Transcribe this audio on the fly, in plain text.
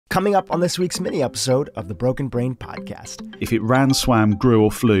Coming up on this week's mini episode of the Broken Brain Podcast. If it ran, swam, grew or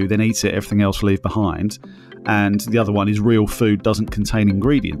flew, then eat it, everything else leave behind. And the other one is real food doesn't contain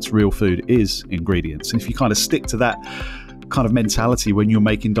ingredients. Real food is ingredients. And if you kind of stick to that kind of mentality when you're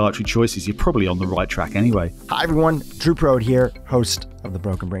making dietary choices, you're probably on the right track anyway. Hi everyone, Dhru Purohit here, host of the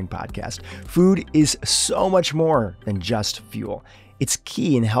Broken Brain Podcast. Food is so much more than just fuel. It's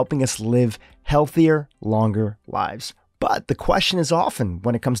key in helping us live healthier, longer lives. But the question is often,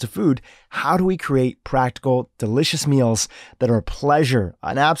 when it comes to food, how do we create practical, delicious meals that are a pleasure,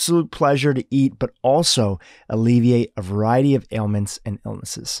 an absolute pleasure to eat, but also alleviate a variety of ailments and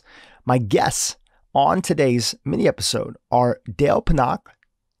illnesses? My guests on today's mini episode are Dale Pinnock,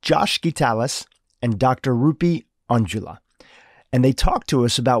 Josh Gitalis, and Dr. Rupy Aujla. And they talk to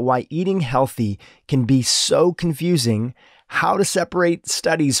us about why eating healthy can be so confusing, how to separate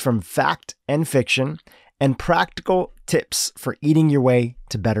studies from fact and fiction, and practical tips for eating your way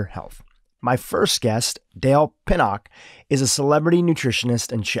to better health. My first guest, Dale Pinnock, is a celebrity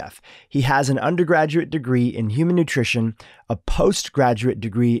nutritionist and chef. He has an undergraduate degree in human nutrition, a postgraduate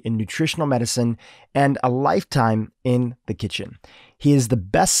degree in nutritional medicine, and a lifetime in the kitchen. He is the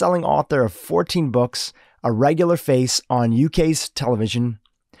best-selling author of 14 books, a regular face on UK's television,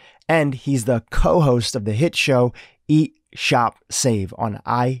 and he's the co-host of the hit show Eat, Shop, Save on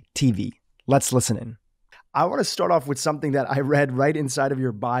ITV. Let's listen in. I want to start off with something that I read right inside of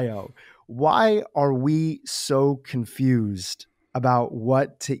your bio. Why are we so confused about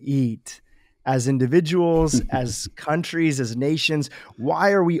what to eat as individuals, as countries, as nations?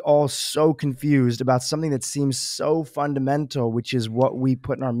 Why are we all so confused about something that seems so fundamental, which is what we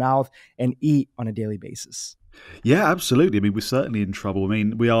put in our mouth and eat on a daily basis? Yeah, absolutely. I mean, we're certainly in trouble. I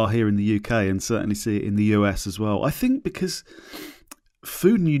mean, we are here in the UK and certainly see it in the US as well. I think because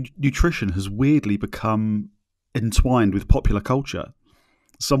food and nutrition has weirdly become entwined with popular culture.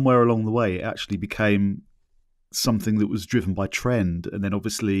 Somewhere along the way, it actually became something that was driven by trend, and then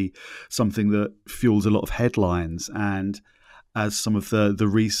obviously something that fuels a lot of headlines. And as some of the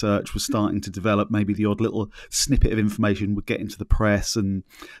research was starting to develop, maybe the odd little snippet of information would get into the press, and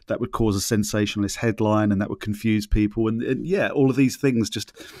that would cause a sensationalist headline, and that would confuse people. And yeah, all of these things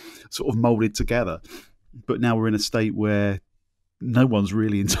just sort of molded together. But now we're in a state where no one's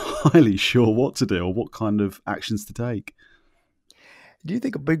really entirely sure what to do or what kind of actions to take. Do you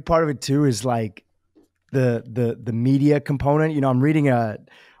think a big part of it too is like the media component? You know, I'm reading an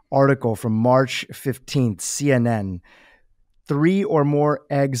article from March 15th, CNN. 3 or more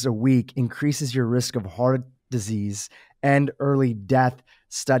eggs a week increases your risk of heart disease and early death,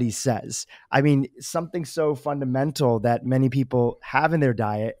 study says. I mean, something so fundamental that many people have in their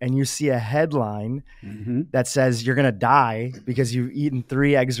diet, and you see a headline that says you're going to die because you've eaten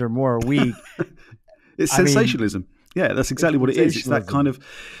 3 eggs or more a week. It's sensationalism. Yeah, that's exactly what it is. It's that kind of,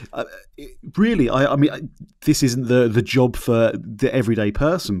 really, I mean, this isn't the job for the everyday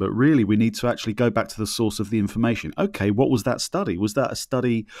person, but really we need to actually go back to the source of the information. Okay, what was that study? Was that a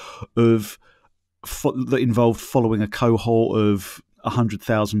study of that involved following a cohort of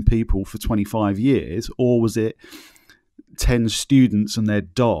 100,000 people for 25 years, or was it 10 students and their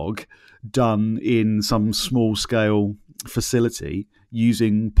dog done in some small-scale facility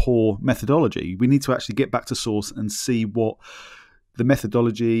using poor methodology? We need to actually get back to source and see what the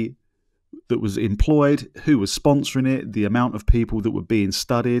methodology that was employed, who was sponsoring it, the amount of people that were being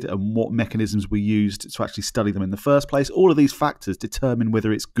studied, and what mechanisms were used to actually study them in the first place. All of these factors determine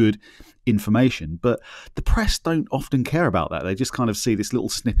whether it's good information. But the press don't often care about that. They just kind of see this little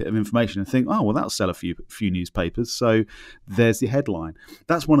snippet of information and think, oh, well, that'll sell a few newspapers. So there's the headline.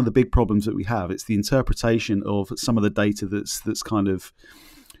 That's one of the big problems that we have. It's the interpretation of some of the data that's kind of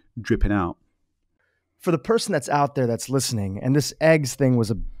dripping out. For the person that's out there that's listening, and this eggs thing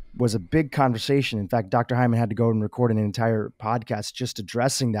was a big conversation. In fact, Dr. Hyman had to go and record an entire podcast just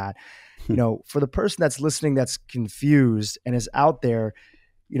addressing that. You know, for the person that's listening, that's confused and is out there,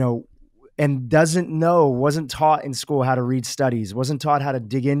 you know, and doesn't know, wasn't taught in school how to read studies, wasn't taught how to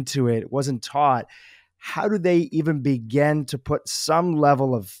dig into it, wasn't taught, how do they even begin to put some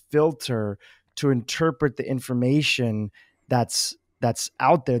level of filter to interpret the information that's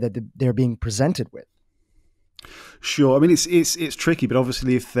out there that they're being presented with? Sure. I mean, it's tricky, but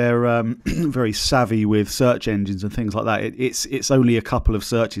obviously if they're very savvy with search engines and things like that, it's only a couple of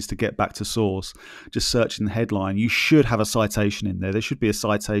searches to get back to source. Just searching the headline. You should have a citation in there. There should be a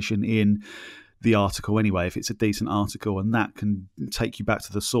citation in the article anyway, if it's a decent article, and that can take you back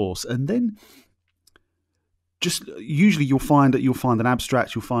to the source. And then just usually you'll find an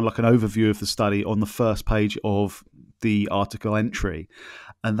abstract, you'll find like an overview of the study on the first page of the article entry,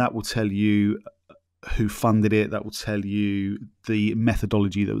 and that will tell you who funded it. That will tell you the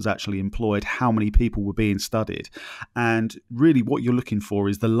methodology that was actually employed, how many people were being studied. And really what you're looking for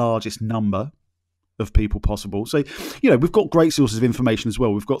is the largest number of people possible. So, we've got great sources of information as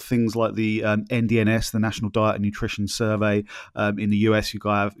well. We've got things like the NDNS, the National Diet and Nutrition Survey. In the US, you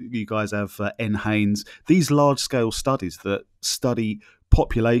guys have NHANES. These large-scale studies that study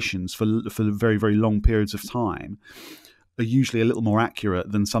populations for very, very long periods of time are usually a little more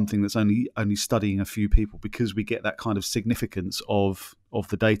accurate than something that's only studying a few people, because we get that kind of significance of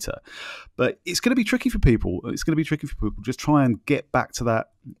the data. But it's going to be tricky for people. Just try and get back to that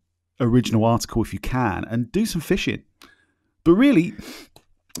original article if you can, and do some fishing. But really,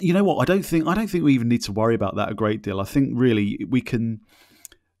 you know what? I don't think we even need to worry about that a great deal. I think really we can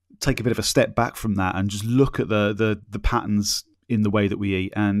take a bit of a step back from that and just look at the patterns in the way that we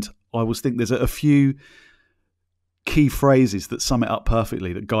eat. And I always think there's a few key phrases that sum it up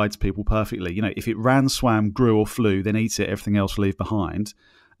perfectly, that guides people perfectly. If it ran, swam, grew, or flew, then eat it. Everything else leave behind.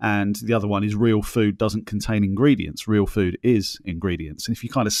 And the other one is real food doesn't contain ingredients. Real food is ingredients. And if you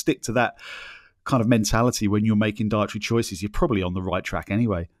kind of stick to that kind of mentality when you're making dietary choices, you're probably on the right track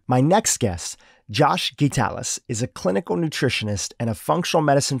anyway. My next guest, Josh Gitalis, is a clinical nutritionist and a functional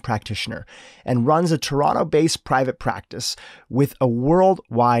medicine practitioner, and runs a Toronto-based private practice with a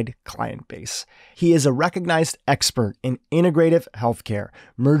worldwide client base. He is a recognized expert in integrative healthcare,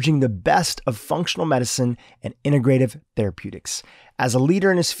 merging the best of functional medicine and integrative therapeutics. As a leader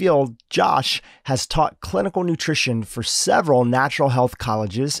in his field, Josh has taught clinical nutrition for several natural health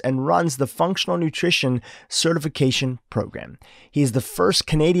colleges and runs the Functional Nutrition Certification Program. He is the first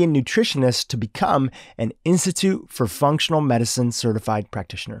Canadian nutritionist to become an Institute for Functional Medicine certified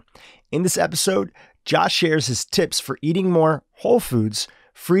practitioner. In this episode, Josh shares his tips for eating more whole foods,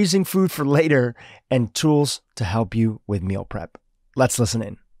 freezing food for later, and tools to help you with meal prep. Let's listen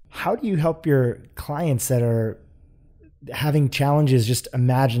in. How do you help your clients that are having challenges just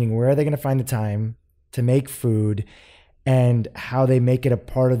imagining where are they going to find the time to make food, and how they make it a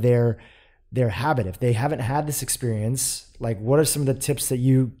part of their habit? If they haven't had this experience, like, what are some of the tips that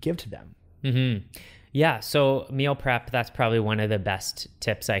you give to them? Mm-hmm. Yeah. So meal prep, that's probably one of the best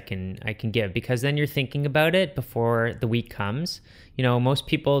tips I can give, because then you're thinking about it before the week comes. Most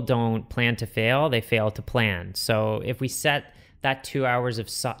people don't plan to fail, they fail to plan. So if we set that 2 hours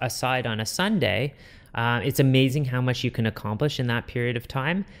aside on a Sunday, it's amazing how much you can accomplish in that period of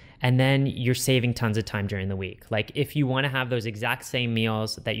time. And then you're saving tons of time during the week. Like, if you want to have those exact same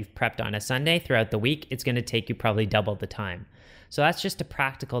meals that you've prepped on a Sunday throughout the week, it's going to take you probably double the time. So that's just a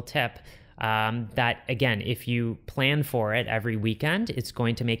practical tip that, again, if you plan for it every weekend, it's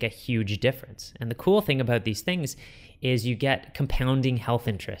going to make a huge difference. And the cool thing about these things is you get compounding health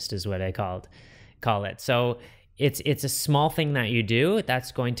interest, is what I call it. So it's a small thing that you do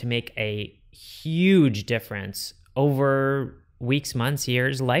that's going to make a huge difference over weeks, months,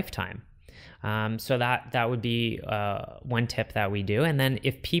 years, lifetime. So that would be one tip that we do. And then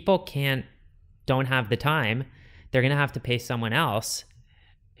if people don't have the time, they're going to have to pay someone else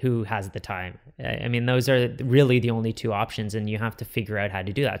who has the time. I mean, those are really the only two options, and you have to figure out how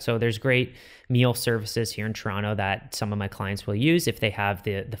to do that. So there's great meal services here in Toronto that some of my clients will use if they have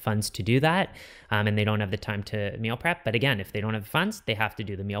the funds to do that, and they don't have the time to meal prep. But again, if they don't have the funds, they have to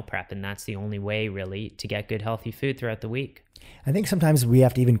do the meal prep, and that's the only way really to get good, healthy food throughout the week. I think sometimes we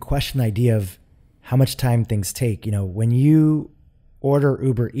have to even question the idea of how much time things take. When you order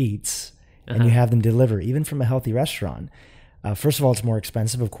Uber Eats and you have them deliver, even from a healthy restaurant, first of all, it's more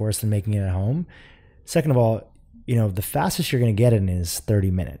expensive, of course, than making it at home. Second of all, the fastest you're going to get in is 30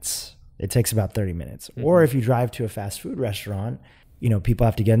 minutes. It takes about 30 minutes. Mm-hmm. Or if you drive to a fast food restaurant, people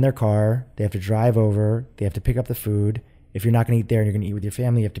have to get in their car, they have to drive over, they have to pick up the food. If you're not going to eat there and you're going to eat with your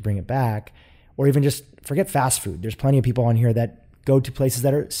family, you have to bring it back. Or even just forget fast food. There's plenty of people on here that go to places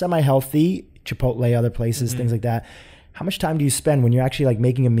that are semi-healthy, Chipotle, other places, things like that. How much time do you spend when you're actually like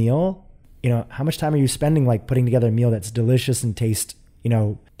making a meal? How much time are you spending like putting together a meal that's delicious and tastes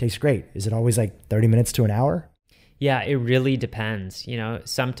great? Is it always like 30 minutes to an hour? Yeah, it really depends.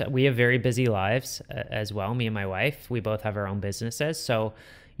 Sometimes we have very busy lives as well. Me and my wife, we both have our own businesses. So,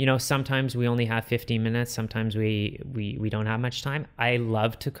 sometimes we only have 15 minutes. Sometimes we don't have much time. I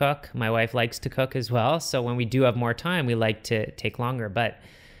love to cook. My wife likes to cook as well. So when we do have more time, we like to take longer. But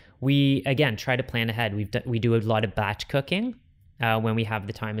we, again, try to plan ahead. We do a lot of batch cooking. When we have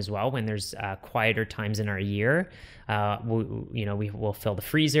the time as well, when there's quieter times in our year, we'll fill the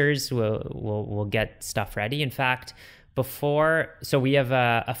freezers, we'll get stuff ready. In fact, so we have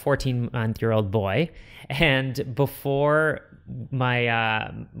a 14-month-old boy, and before we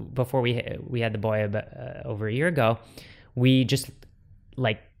had the boy over a year ago, we just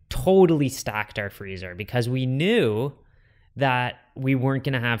like totally stacked our freezer because we knew that we weren't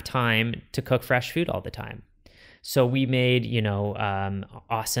going to have time to cook fresh food all the time. So we made,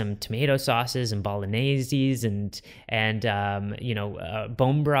 awesome tomato sauces and bologneses and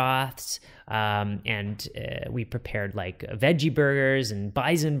bone broths. And we prepared like veggie burgers and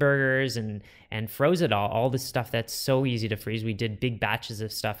bison burgers and froze it all this stuff that's so easy to freeze. We did big batches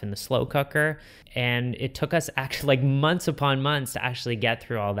of stuff in the slow cooker, and it took us actually like months upon months to actually get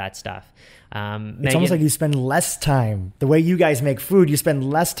through all that stuff. It's almost like you spend less time. The way you guys make food, you spend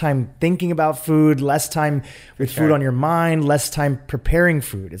less time thinking about food, less time with food on your mind, less time preparing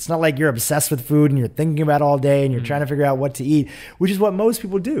food. It's not like you're obsessed with food and you're thinking about it all day and you're trying to figure out what to eat, which is what most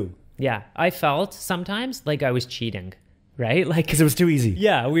people do. Yeah, I felt sometimes like I was cheating, right? Like, because it was too easy.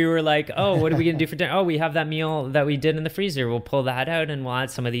 Yeah, we were like, oh, what are we going to do for dinner? Oh, we have that meal that we did in the freezer. We'll pull that out and we'll add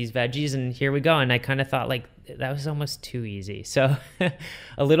some of these veggies and here we go. And I kind of thought like that was almost too easy. So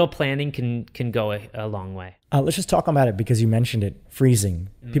a little planning can go a long way. Let's just talk about it because you mentioned it, freezing.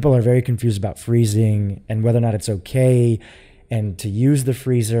 People are very confused about freezing and whether or not it's okay and to use the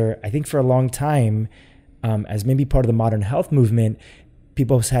freezer. I think for a long time, as maybe part of the modern health movement,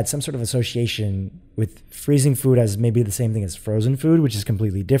 people have had some sort of association with freezing food as maybe the same thing as frozen food, which is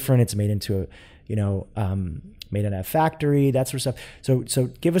completely different. It's made into made in a factory, that sort of stuff. So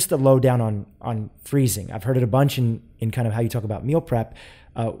give us the lowdown on freezing. I've heard it a bunch in kind of how you talk about meal prep.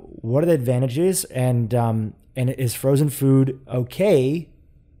 What are the advantages, and is frozen food okay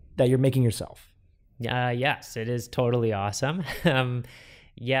that you're making yourself? Yes, it is totally awesome.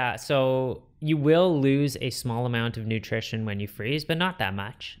 So you will lose a small amount of nutrition when you freeze, but not that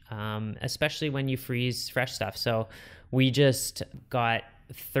much, especially when you freeze fresh stuff. So we just got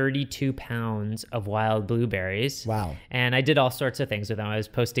 32 pounds of wild blueberries. Wow. And I did all sorts of things with them. I was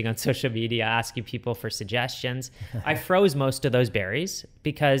posting on social media, asking people for suggestions. I froze most of those berries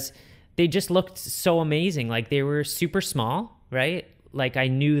because they just looked so amazing. Like they were super small, right? Like I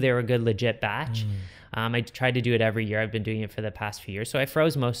knew they were a good, legit batch. I tried to do it every year. I've been doing it for the past few years. So I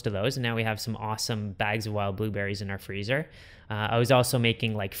froze most of those. And now we have some awesome bags of wild blueberries in our freezer. I was also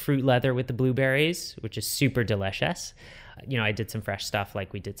making like fruit leather with the blueberries, which is super delicious. I did some fresh stuff,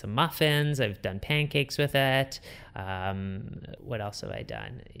 like we did some muffins. I've done pancakes with it. What else have I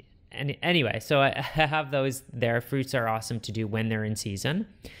done? Anyway, so I have those there. Fruits are awesome to do when they're in season.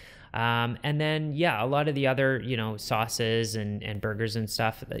 And then, a lot of the other, sauces and burgers and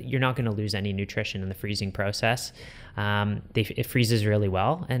stuff, you're not going to lose any nutrition in the freezing process. It freezes really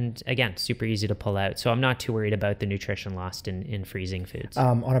well. And again, super easy to pull out. So I'm not too worried about the nutrition lost in freezing foods.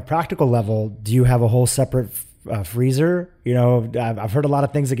 On a practical level, do you have a whole separate freezer? I've heard a lot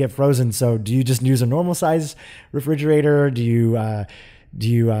of things that get frozen. So do you just use a normal size refrigerator? Do you,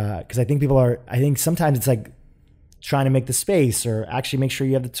 cause I think sometimes it's like trying to make the space or actually make sure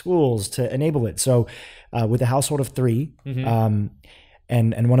you have the tools to enable it. So, with a household of 3, and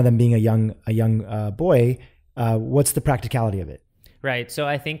one of them being a young boy, what's the practicality of it? Right. So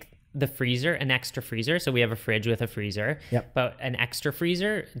I think the freezer, an extra freezer. So we have a fridge with a freezer, but an extra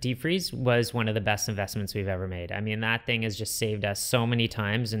freezer, deep freeze, was one of the best investments we've ever made. I mean, that thing has just saved us so many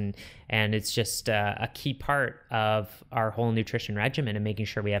times, and it's just a key part of our whole nutrition regimen and making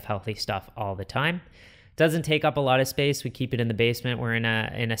sure we have healthy stuff all the time. Doesn't take up a lot of space. We keep it in the basement. We're in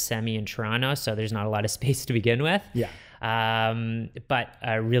a semi in Toronto, so there's not a lot of space to begin with. But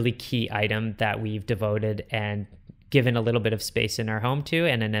a really key item that we've devoted and given a little bit of space in our home to,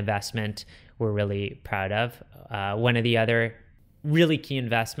 and an investment we're really proud of. One of the other really key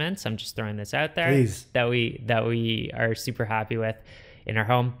investments, I'm just throwing this out there, Please. that we are super happy with in our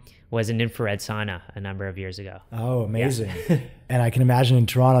home was an infrared sauna a number of years ago. Oh, amazing. Yeah. And I can imagine in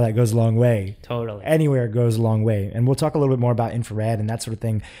Toronto that goes a long way. Totally. Anywhere it goes a long way. And we'll talk a little bit more about infrared and that sort of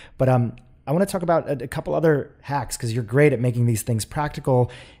thing. But I want to talk about a couple other hacks, because you're great at making these things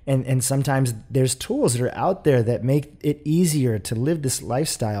practical. And sometimes there's tools that are out there that make it easier to live this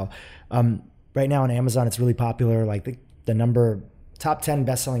lifestyle. Right now on Amazon, it's really popular. Like the top 10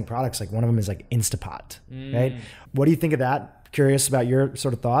 best-selling products, like one of them is like Instapot, right? What do you think of that? Curious about your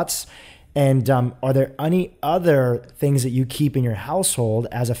sort of thoughts. And are there any other things that you keep in your household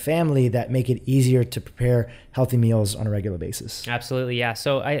as a family that make it easier to prepare healthy meals on a regular basis? Absolutely, yeah.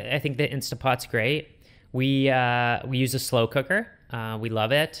 So I think the Instapot's great. We use a slow cooker. We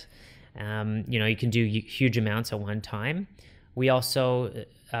love it. You can do huge amounts at one time. We also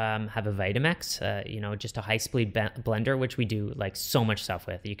have a Vitamix, just a high-speed blender, which we do like so much stuff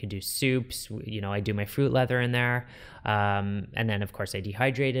with. You can do soups. I do my fruit leather in there. And then, of course, I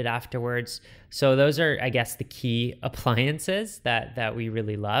dehydrate it afterwards. So those are, I guess, the key appliances that we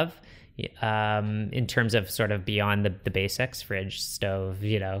really love. in terms of sort of beyond the basics, fridge, stove,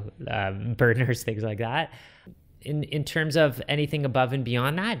 burners, things like that. In terms of anything above and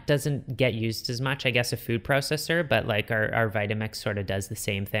beyond that, doesn't get used as much, I guess, a food processor, but like our Vitamix sort of does the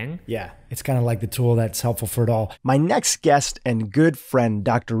same thing. Yeah, it's kind of like the tool that's helpful for it all. My next guest and good friend,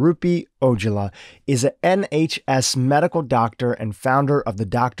 Dr. Rupy Aujla, is an NHS medical doctor and founder of The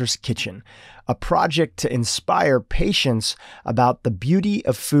Doctor's Kitchen, a project to inspire patients about the beauty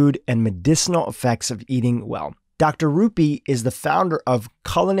of food and medicinal effects of eating well. Dr. Rupy is the founder of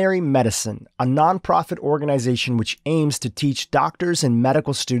Culinary Medicine, a nonprofit organization which aims to teach doctors and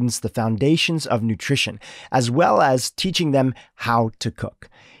medical students the foundations of nutrition, as well as teaching them how to cook.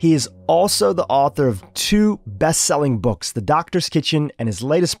 He is also the author of 2 best-selling books, The Doctor's Kitchen and his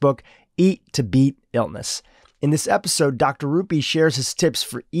latest book, Eat to Beat Illness. In this episode, Dr. Rupy shares his tips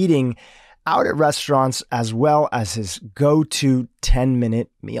for eating out at restaurants as well as his go-to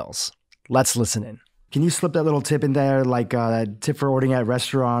 10-minute meals. Let's listen in. Can you slip that little tip in there, like a tip for ordering at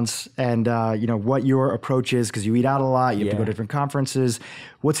restaurants and, what your approach is? Because you eat out a lot, you have to go to different conferences.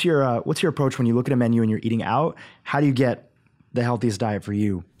 What's your approach when you look at a menu and you're eating out? How do you get the healthiest diet for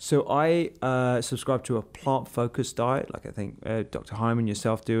you? So I subscribe to a plant-focused diet, like I think Dr. Hyman,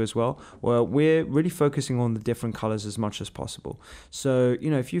 yourself do as well, where we're really focusing on the different colors as much as possible. So,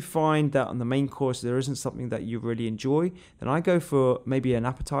 if you find that on the main course there isn't something that you really enjoy, then I go for maybe an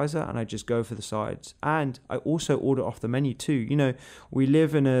appetizer and I just go for the sides. And I also order off the menu too. We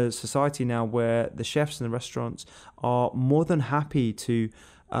live in a society now where the chefs in the restaurants are more than happy to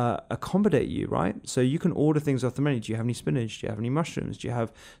accommodate you, right? So you can order things off the menu. Do you have any spinach? Do you have any mushrooms? Do you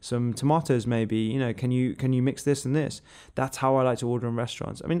have some tomatoes maybe? Can you mix this and this? That's how I like to order in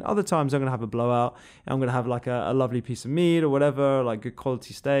restaurants. I mean, other times I'm going to have a blowout and I'm going to have like a lovely piece of meat or whatever, like good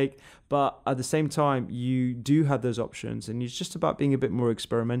quality steak. But at the same time, you do have those options and it's just about being a bit more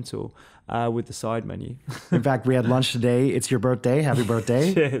experimental with the side menu. In fact, we had lunch today. It's your birthday. Happy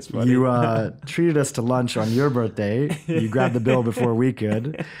birthday. Cheers, buddy. You treated us to lunch on your birthday. You grabbed the bill before we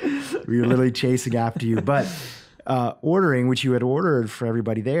could. We were literally chasing after you. But ordering, which you had ordered for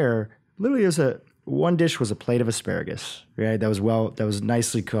everybody there, literally one dish was a plate of asparagus, right? That was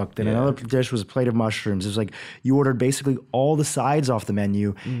nicely cooked. And another dish was a plate of mushrooms. It was like you ordered basically all the sides off the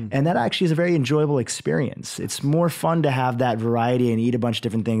menu. And that actually is a very enjoyable experience. It's more fun to have that variety and eat a bunch of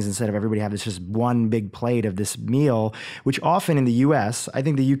different things instead of everybody have this just one big plate of this meal, which often in the US, I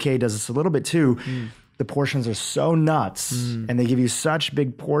think the UK does this a little bit too. The portions are so nuts and they give you such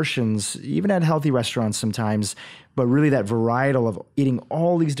big portions, even at healthy restaurants sometimes, but really that varietal of eating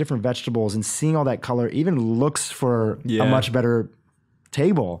all these different vegetables and seeing all that color even looks for a much better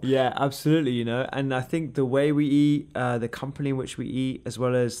table. Yeah, absolutely, and I think the way we eat, the company in which we eat, as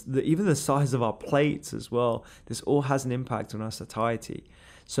well as even the size of our plates as well, this all has an impact on our satiety.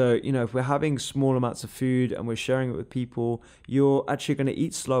 So, if we're having small amounts of food and we're sharing it with people, you're actually going to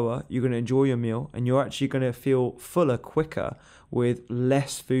eat slower, you're going to enjoy your meal, and you're actually going to feel fuller quicker with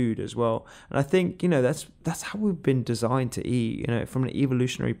less food as well. And I think, that's how we've been designed to eat. From an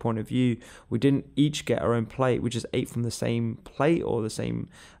evolutionary point of view, we didn't each get our own plate. We just ate from the same plate or the same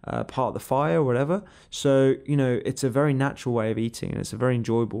part of the fire or whatever. So, it's a very natural way of eating and it's a very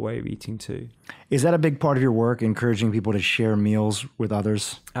enjoyable way of eating too. Is that a big part of your work, encouraging people to share meals with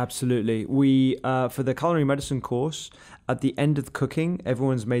others? Absolutely. We, for the Culinary Medicine course, at the end of the cooking,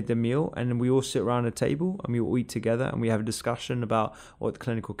 everyone's made their meal and then we all sit around a table and we all eat together and we have a discussion about what the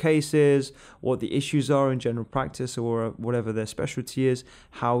clinical case is, what the issues are in general practice or whatever their specialty is,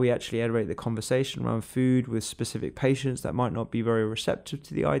 how we actually iterate the conversation around food with specific patients that might not be very receptive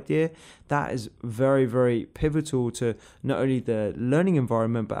to the idea. That is very, very pivotal to not only the learning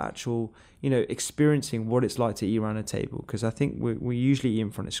environment, but actual experiencing what it's like to eat around a table. Because I think we usually eat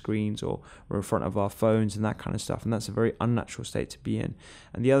in front of screens or we're in front of our phones and that kind of stuff. And that's a very unnatural state to be in.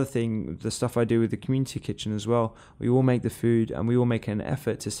 And the other thing, the stuff I do with the community kitchen as well, we all make the food and we all make an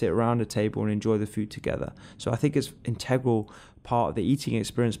effort to sit around a table and enjoy the food together. So I think it's integral part of the eating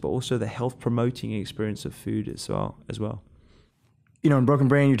experience, but also the health promoting experience of food as well. In Broken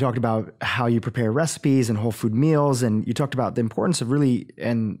Brain, you talked about how you prepare recipes and whole food meals. And you talked about the importance of really,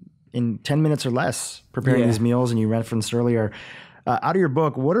 and in 10 minutes or less, preparing these meals, and you referenced earlier. Out of your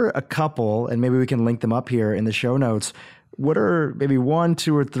book, what are a couple, and maybe we can link them up here in the show notes, what are maybe 1,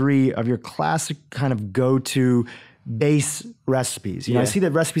 2, or 3 of your classic kind of go-to base recipes. You know, I see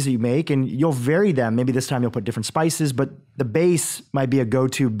the recipes that you make and you'll vary them. Maybe this time you'll put different spices, but the base might be a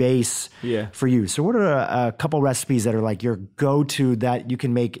go-to base for you. So what are a couple recipes that are like your go-to that you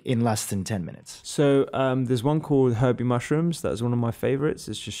can make in less than 10 minutes? So there's one called Herbie Mushrooms. That's one of my favorites.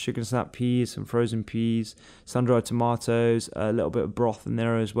 It's just sugar and snap peas, some frozen peas, sun-dried tomatoes, a little bit of broth in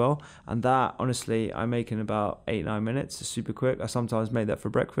there as well. And that, honestly, I make in about 8-9 minutes. It's super quick. I sometimes make that for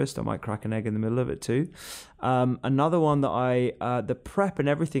breakfast. I might crack an egg in the middle of it too. Another one that the prep and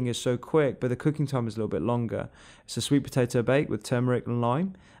everything is so quick, but the cooking time is a little bit longer. It's a sweet potato bake with turmeric and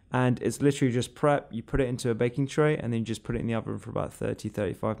lime. And it's literally just prep. You put it into a baking tray and then you just put it in the oven for about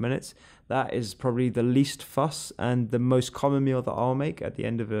 30-35 minutes. That is probably the least fuss and the most common meal that I'll make at the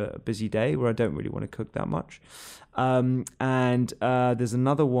end of a busy day where I don't really want to cook that much. And there's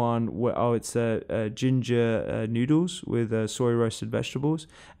another one where it's ginger noodles with soy roasted vegetables.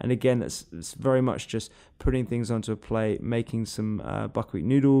 And again, it's very much just putting things onto a plate, making some buckwheat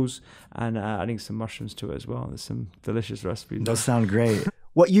noodles and adding some mushrooms to it as well. There's some delicious recipes. Those sound great.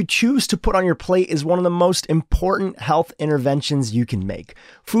 What you choose to put on your plate is one of the most important health interventions you can make.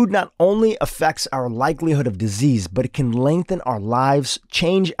 Food not only affects our likelihood of disease, but it can lengthen our lives,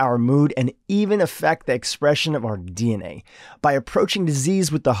 change our mood, and even affect the expression of our DNA. By approaching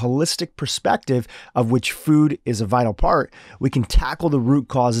disease with the holistic perspective of which food is a vital part, we can tackle the root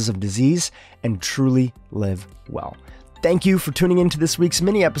causes of disease and truly live well. Thank you for tuning into this week's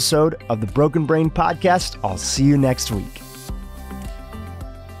mini episode of the Broken Brain Podcast. I'll see you next week.